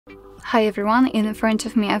Hi everyone, in front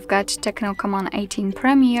of me I've got TECNO Camon 18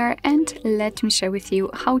 Premier, and let me share with you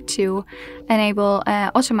how to enable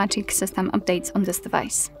automatic system updates on this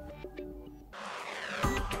device.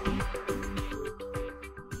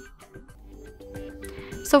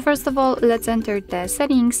 So first of all, let's enter the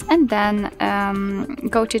settings and then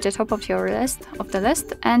go to the top of the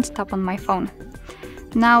list and tap on My Phone.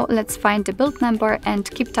 Now let's find the build number and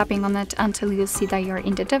keep tapping on it until you see that you're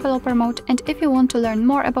in the developer mode. And if you want to learn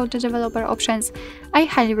more about the developer options, I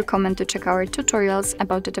highly recommend to check our tutorials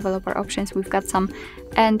about the developer options. We've got some,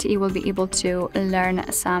 and you will be able to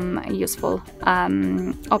learn some useful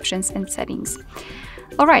options and settings.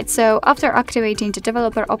 Alright, so after activating the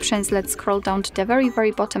developer options, let's scroll down to the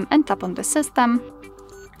very bottom and tap on the system.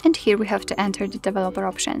 And here we have to enter the developer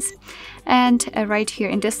options. And right here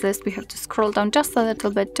in this list, we have to scroll down just a little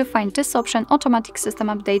bit to find this option, automatic system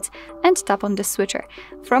updates, and tap on the switcher.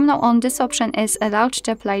 From now on, this option is allowed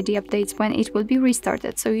to apply the updates when it will be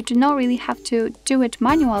restarted. So you do not really have to do it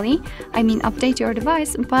manually, update your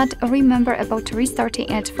device, but remember about restarting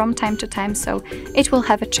it from time to time, so it will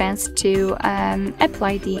have a chance to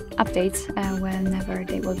apply the updates whenever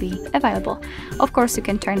they will be available. Of course, you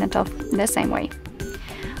can turn it off the same way.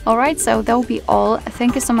 Alright, so that will be all.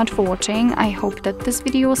 Thank you so much for watching. I hope that this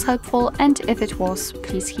video was helpful, and if it was,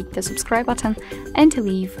 please hit the subscribe button and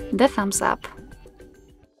leave the thumbs up.